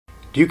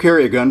Do you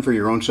carry a gun for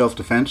your own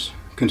self-defense?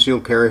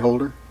 Concealed carry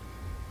holder?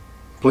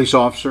 Police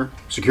officer?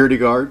 Security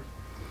guard?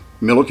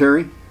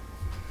 Military?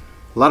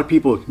 A lot of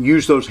people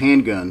use those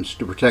handguns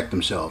to protect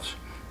themselves,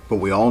 but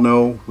we all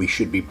know we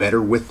should be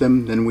better with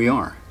them than we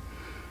are.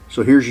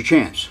 So here's your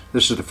chance.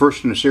 This is the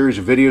first in a series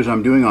of videos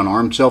I'm doing on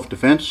armed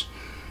self-defense.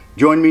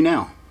 Join me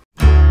now.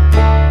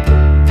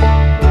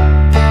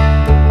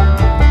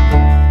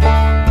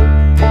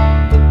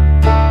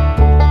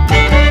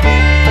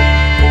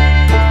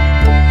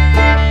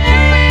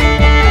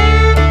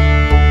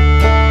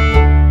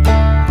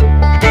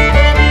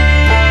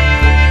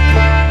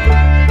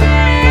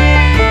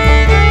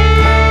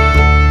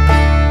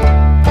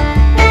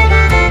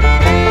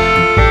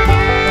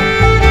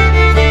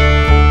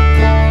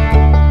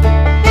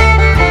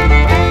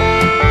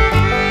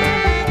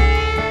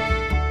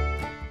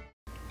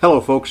 Hello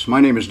folks,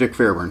 my name is Dick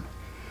Fairburn.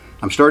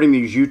 I'm starting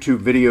these YouTube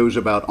videos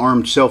about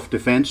armed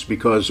self-defense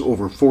because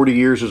over 40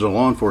 years as a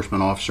law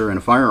enforcement officer and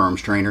a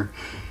firearms trainer,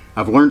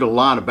 I've learned a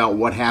lot about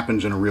what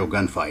happens in a real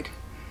gunfight.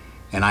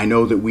 And I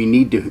know that we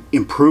need to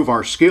improve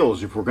our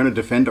skills if we're going to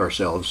defend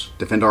ourselves,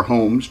 defend our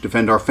homes,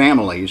 defend our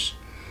families,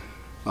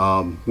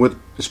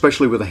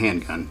 especially with a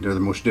handgun. They're the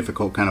most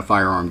difficult kind of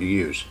firearm to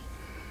use.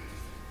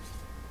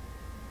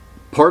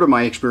 Part of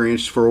my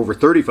experience for over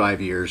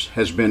 35 years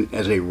has been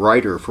as a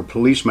writer for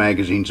police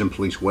magazines and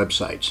police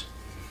websites.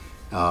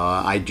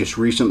 I just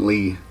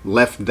recently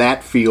left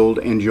that field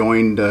and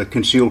joined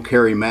Concealed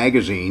Carry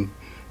magazine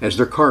as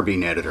their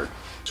carbine editor.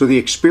 So the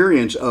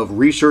experience of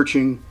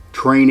researching,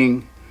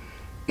 training,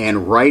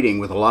 and writing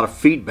with a lot of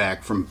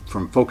feedback from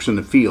folks in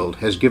the field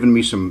has given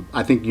me some,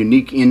 I think,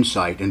 unique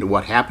insight into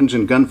what happens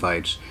in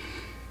gunfights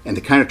and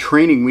the kind of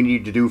training we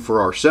need to do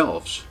for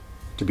ourselves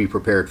to be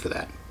prepared for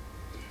that.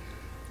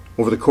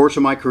 Over the course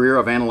of my career,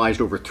 I've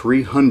analyzed over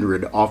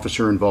 300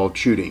 officer-involved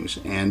shootings,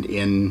 and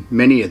in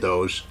many of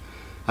those,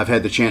 I've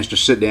had the chance to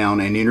sit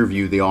down and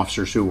interview the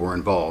officers who were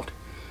involved.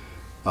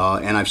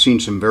 And I've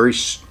seen some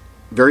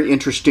very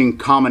interesting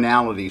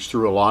commonalities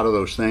through a lot of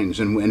those things,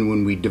 and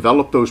when we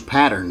develop those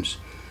patterns,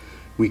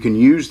 we can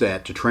use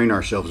that to train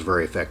ourselves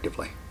very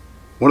effectively.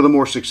 One of the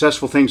more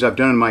successful things I've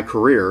done in my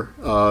career,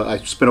 I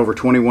spent over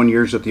 21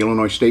 years at the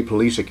Illinois State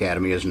Police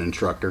Academy as an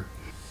instructor.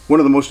 One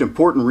of the most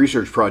important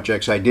research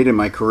projects I did in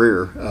my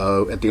career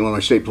at the Illinois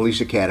State Police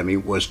Academy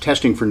was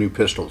testing for new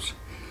pistols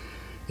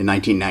in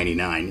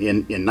 1999. In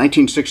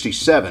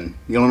 1967,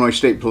 the Illinois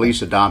State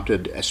Police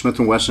adopted a Smith &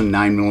 Wesson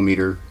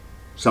 9mm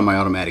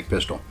semi-automatic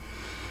pistol.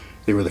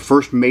 They were the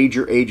first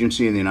major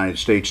agency in the United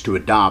States to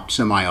adopt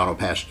semi-auto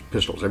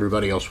pistols.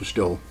 Everybody else was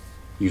still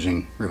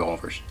using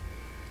revolvers.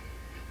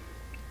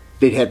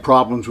 They'd had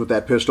problems with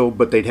that pistol,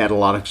 but they'd had a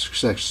lot of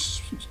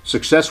success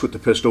with the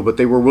pistol, but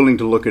they were willing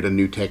to look at a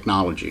new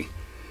technology.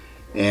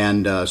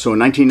 And so in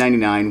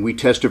 1999, we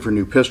tested for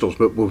new pistols,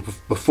 but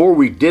before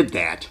we did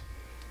that,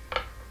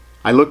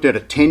 I looked at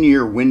a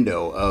 10-year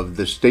window of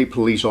the state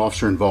police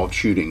officer-involved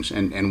shootings,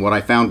 and what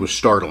I found was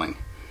startling.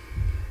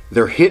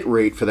 Their hit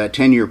rate for that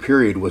 10-year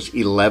period was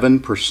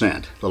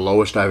 11%, the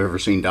lowest I've ever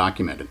seen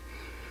documented.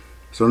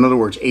 So in other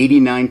words,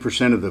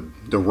 89% of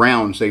the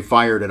rounds they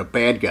fired at a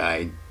bad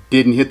guy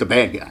didn't hit the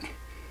bad guy.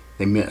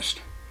 They missed.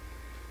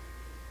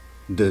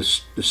 The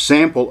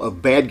sample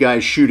of bad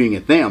guys shooting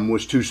at them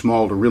was too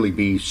small to really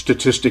be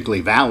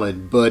statistically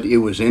valid, but it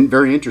was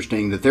very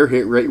interesting that their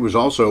hit rate was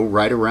also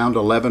right around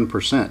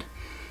 11%.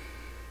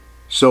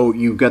 So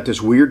you've got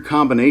this weird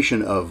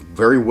combination of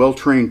very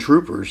well-trained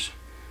troopers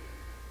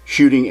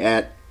shooting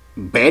at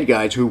bad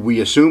guys who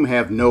we assume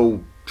have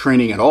no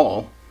training at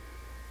all,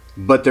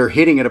 but they're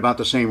hitting at about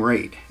the same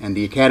rate. And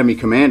the academy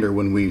commander,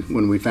 when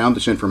we found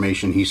this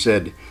information, he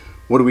said,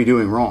 "What are we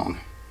doing wrong?"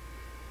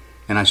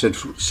 And I said,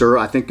 "Sir,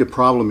 I think the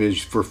problem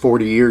is for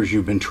 40 years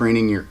you've been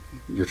training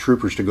your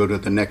troopers to go to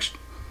the next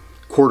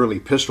quarterly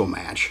pistol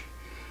match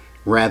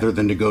rather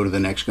than to go to the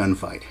next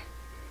gunfight."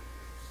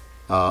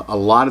 A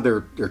lot of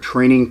their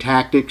training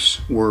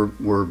tactics were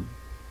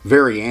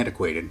very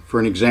antiquated. For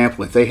an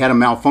example, if they had a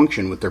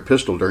malfunction with their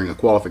pistol during a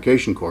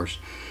qualification course,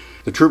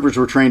 the troopers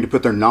were trained to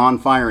put their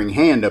non-firing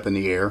hand up in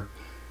the air,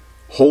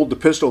 hold the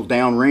pistol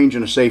downrange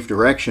in a safe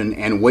direction,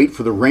 and wait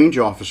for the range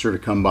officer to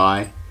come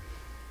by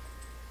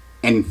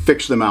and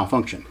fix the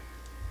malfunction.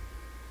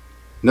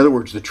 In other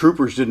words, the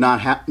troopers did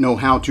not know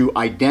how to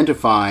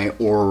identify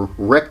or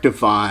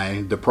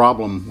rectify the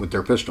problem with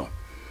their pistol.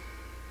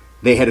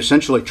 They had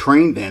essentially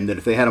trained them that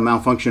if they had a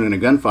malfunction in a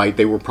gunfight,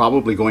 they were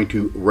probably going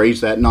to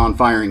raise that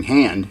non-firing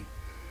hand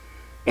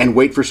and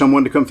wait for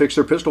someone to come fix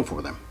their pistol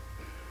for them.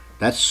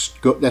 That's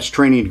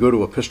training to go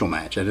to a pistol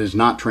match. That is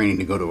not training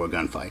to go to a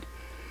gunfight.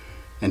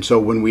 And so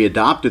when we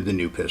adopted the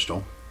new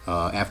pistol,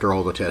 after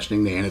all the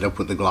testing, they ended up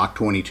with the Glock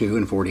 22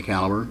 and 40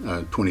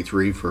 caliber,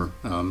 23 for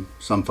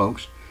some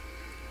folks.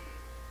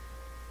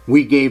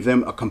 We gave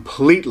them a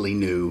completely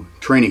new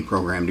training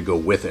program to go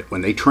with it.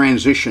 When they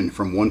transitioned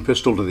from one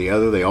pistol to the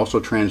other, they also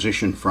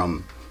transitioned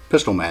from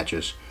pistol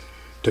matches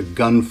to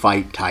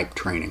gunfight type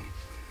training.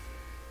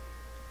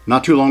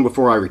 Not too long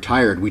before I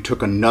retired, we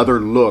took another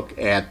look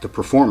at the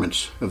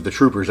performance of the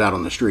troopers out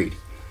on the street.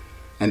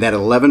 And that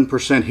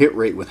 11% hit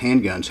rate with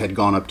handguns had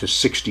gone up to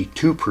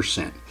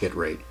 62% hit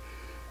rate,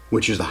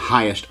 which is the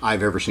highest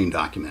I've ever seen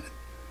documented.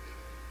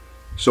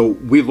 So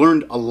we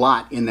learned a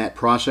lot in that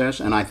process,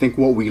 and I think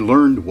what we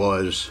learned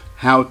was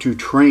how to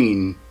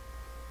train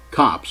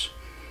cops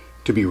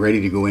to be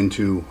ready to go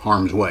into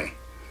harm's way.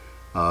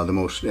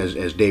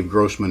 As Dave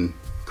Grossman,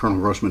 Colonel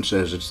Grossman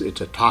says,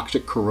 it's a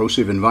toxic,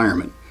 corrosive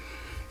environment.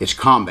 It's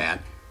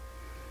combat,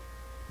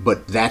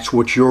 but that's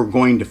what you're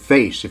going to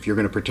face if you're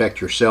going to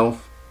protect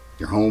yourself,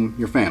 your home,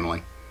 your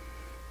family,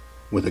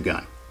 with a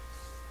gun.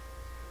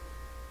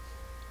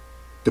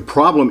 The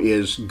problem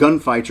is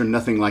gunfights are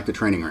nothing like the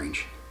training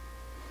range.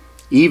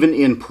 Even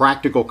in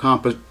practical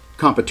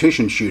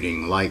competition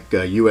shooting like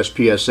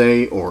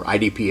USPSA or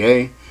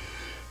IDPA,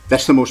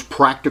 that's the most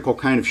practical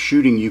kind of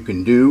shooting you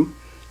can do.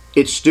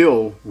 It's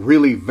still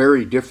really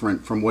very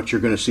different from what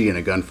you're going to see in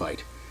a gunfight.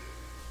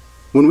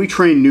 When we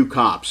train new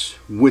cops,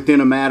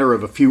 within a matter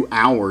of a few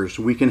hours,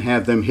 we can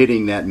have them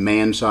hitting that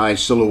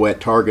man-sized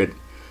silhouette target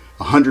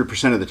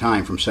 100% of the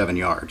time from 7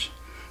 yards.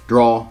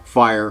 Draw,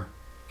 fire,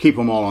 keep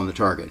them all on the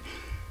target.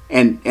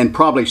 And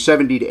probably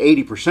 70 to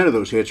 80% of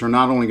those hits are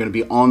not only going to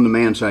be on the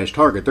man-sized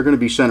target, they're going to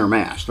be center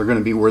mass. They're going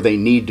to be where they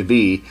need to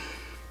be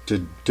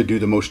to do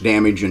the most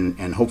damage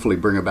and hopefully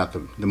bring about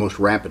the most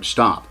rapid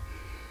stop.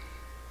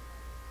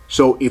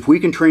 So if we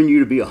can train you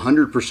to be a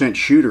 100%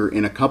 shooter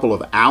in a couple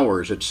of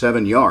hours at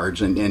 7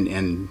 yards, and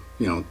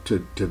you know,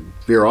 to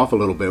veer off a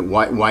little bit,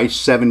 why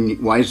is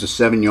the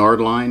 7 yard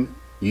line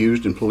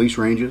used in police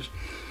ranges?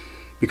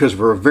 Because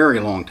for a very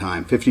long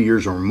time, 50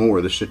 years or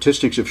more, the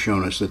statistics have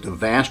shown us that the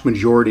vast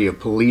majority of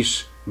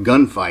police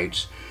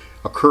gunfights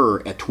occur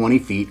at 20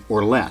 feet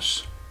or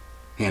less,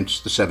 hence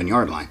the 7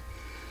 yard line.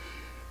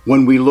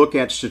 When we look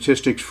at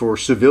statistics for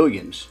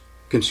civilians,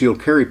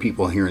 concealed carry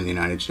people here in the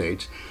United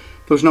States,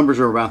 those numbers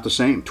are about the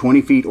same,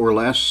 20 feet or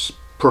less,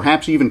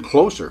 perhaps even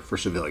closer for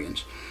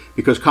civilians,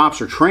 because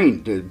cops are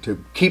trained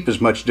to keep as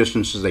much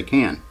distance as they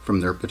can from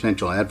their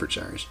potential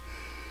adversaries.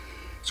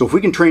 So if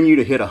we can train you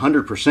to hit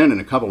 100% in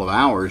a couple of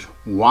hours,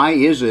 why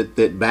is it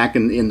that back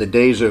in the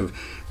days of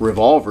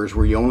revolvers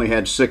where you only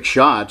had 6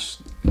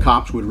 shots,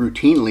 cops would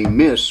routinely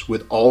miss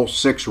with all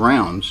 6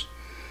 rounds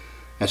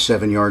at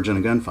 7 yards in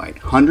a gunfight?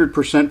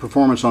 100%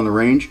 performance on the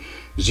range,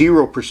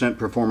 0%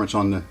 performance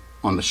on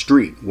the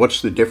street.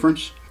 What's the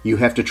difference? You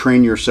have to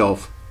train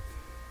yourself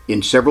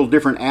in several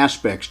different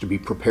aspects to be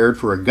prepared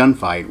for a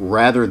gunfight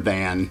rather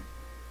than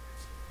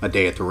a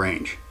day at the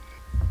range.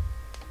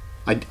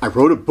 I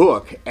wrote a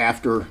book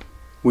after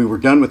we were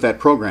done with that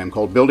program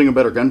called Building a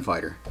Better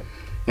Gunfighter,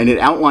 and it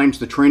outlines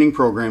the training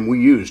program we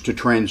used to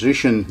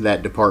transition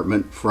that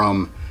department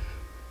from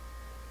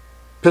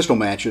pistol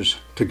matches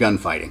to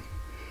gunfighting.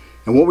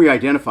 And what we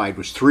identified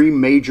was 3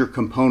 major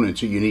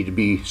components that you need to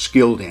be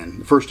skilled in.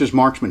 The first is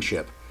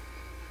marksmanship,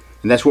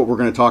 and that's what we're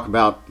going to talk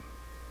about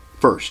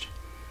first.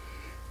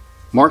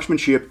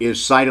 Marksmanship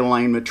is sight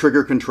alignment,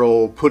 trigger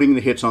control, putting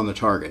the hits on the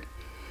target.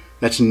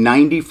 That's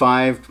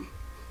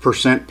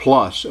 95%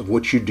 plus of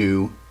what you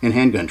do in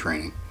handgun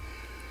training.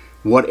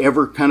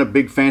 Whatever kind of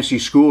big fancy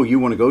school you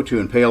want to go to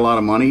and pay a lot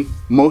of money,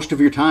 most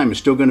of your time is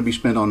still going to be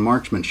spent on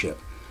marksmanship.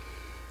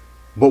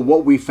 But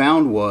what we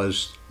found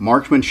was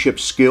marksmanship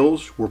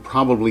skills were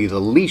probably the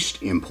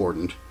least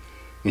important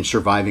in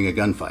surviving a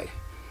gunfight,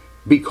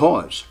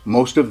 because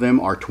most of them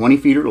are 20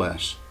 feet or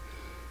less.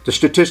 The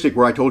statistic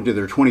where I told you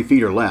they're 20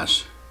 feet or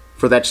less,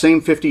 for that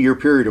same 50-year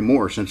period or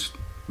more since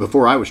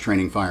before I was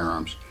training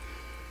firearms,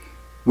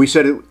 we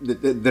said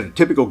that a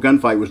typical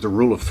gunfight was the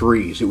rule of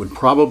 3s. It would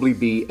probably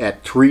be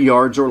at 3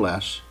 yards or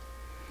less.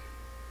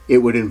 It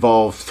would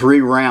involve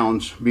 3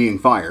 rounds being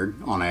fired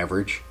on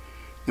average,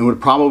 and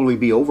would probably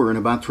be over in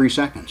about 3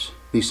 seconds.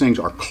 These things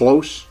are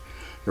close,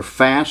 they're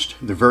fast,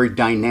 they're very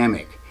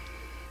dynamic,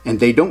 and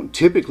they don't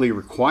typically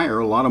require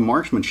a lot of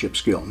marksmanship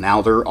skill.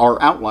 Now, there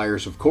are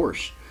outliers, of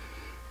course.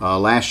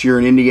 Last year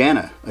in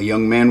Indiana, a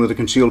young man with a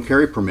concealed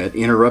carry permit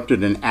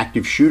interrupted an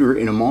active shooter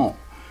in a mall.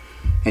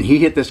 And he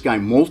hit this guy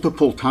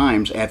multiple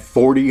times at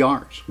 40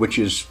 yards, which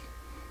is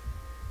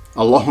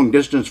a long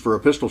distance for a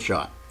pistol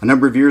shot. A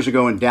number of years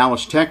ago in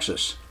Dallas,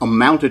 Texas, a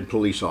mounted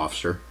police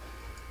officer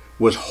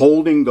was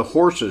holding the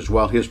horses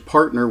while his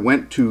partner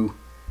went to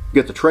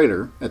get the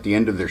trailer at the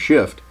end of their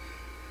shift.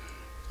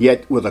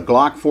 Yet with a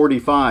Glock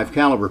 45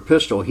 caliber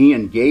pistol, he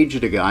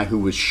engaged a guy who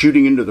was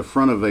shooting into the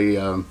front of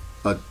a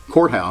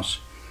courthouse.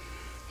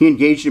 He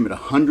engaged him at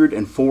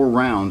 104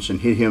 rounds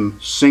and hit him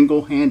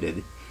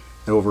single-handed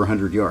at over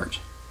 100 yards.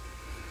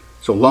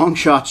 So long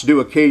shots do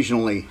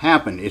occasionally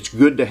happen. It's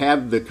good to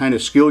have the kind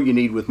of skill you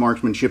need with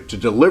marksmanship to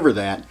deliver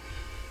that,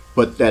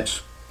 but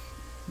that's,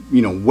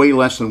 you know, way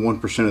less than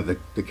 1% of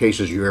the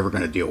cases you're ever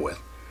going to deal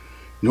with.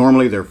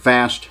 Normally they're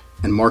fast,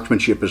 and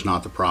marksmanship is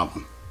not the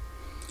problem.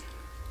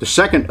 The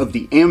second of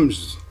the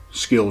M's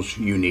skills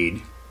you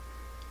need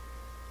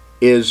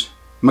is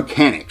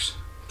mechanics.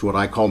 It's what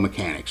I call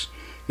mechanics.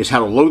 It's how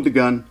to load the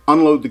gun,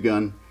 unload the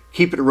gun,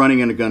 keep it running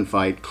in a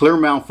gunfight, clear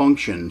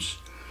malfunctions,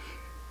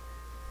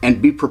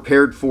 and be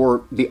prepared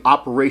for the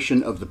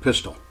operation of the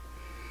pistol.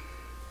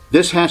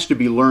 This has to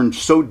be learned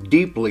so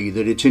deeply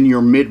that it's in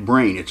your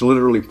midbrain. It's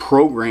literally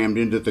programmed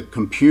into the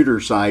computer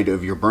side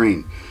of your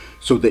brain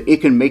so that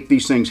it can make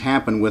these things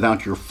happen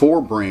without your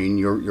forebrain,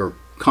 your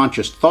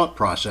conscious thought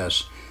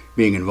process,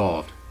 being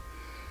involved.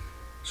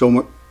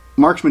 So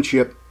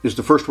marksmanship is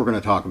the first we're going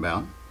to talk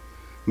about.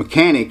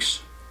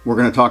 Mechanics we're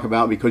going to talk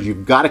about because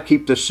you've got to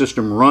keep this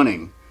system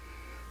running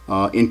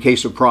in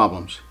case of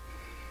problems.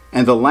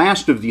 And the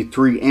last of the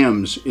 3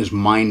 M's is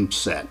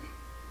mindset.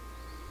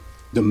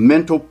 The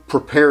mental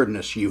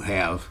preparedness you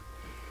have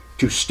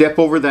to step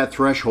over that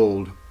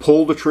threshold,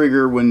 pull the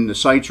trigger when the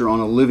sights are on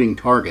a living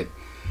target,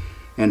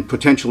 and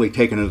potentially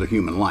take another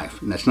human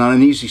life. And that's not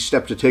an easy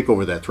step to take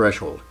over that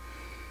threshold,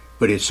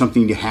 but it's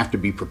something you have to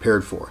be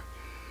prepared for.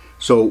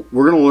 So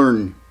we're going to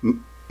learn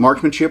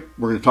marksmanship,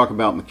 we're going to talk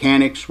about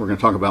mechanics, we're going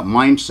to talk about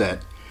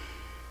mindset,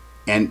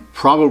 and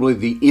probably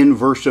the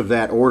inverse of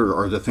that order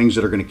are the things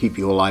that are going to keep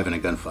you alive in a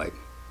gunfight.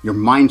 Your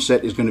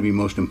mindset is going to be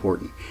most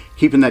important.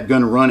 Keeping that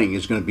gun running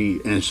is going to be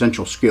an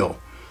essential skill.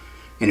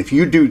 And if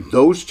you do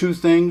those 2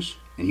 things,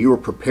 and you are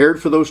prepared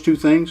for those 2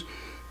 things,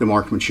 the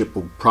marksmanship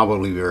will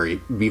probably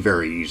be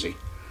very easy.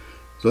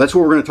 So that's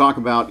what we're going to talk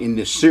about in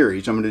this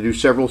series. I'm going to do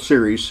several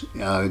series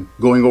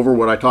going over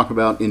what I talk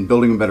about in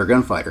Building a Better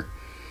Gunfighter.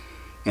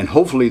 And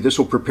hopefully this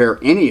will prepare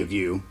any of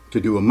you to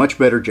do a much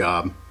better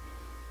job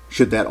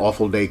should that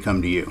awful day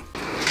come to you.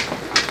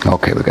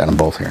 Okay, we got them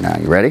both here now.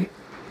 You ready?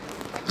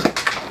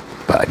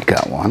 Bud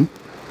got one.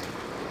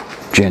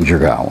 Ginger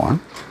got one.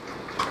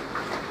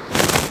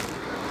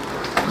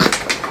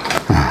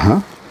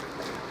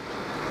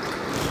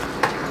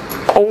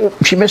 Oh,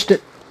 she missed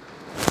it.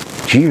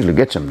 She usually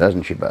gets them,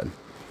 doesn't she, Bud?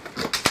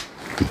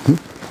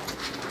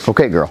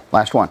 Okay, girl,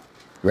 last one.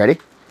 You ready?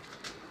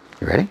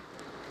 You ready?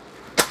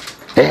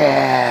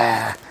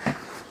 Yeah!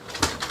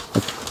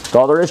 That's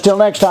all there is till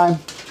next time.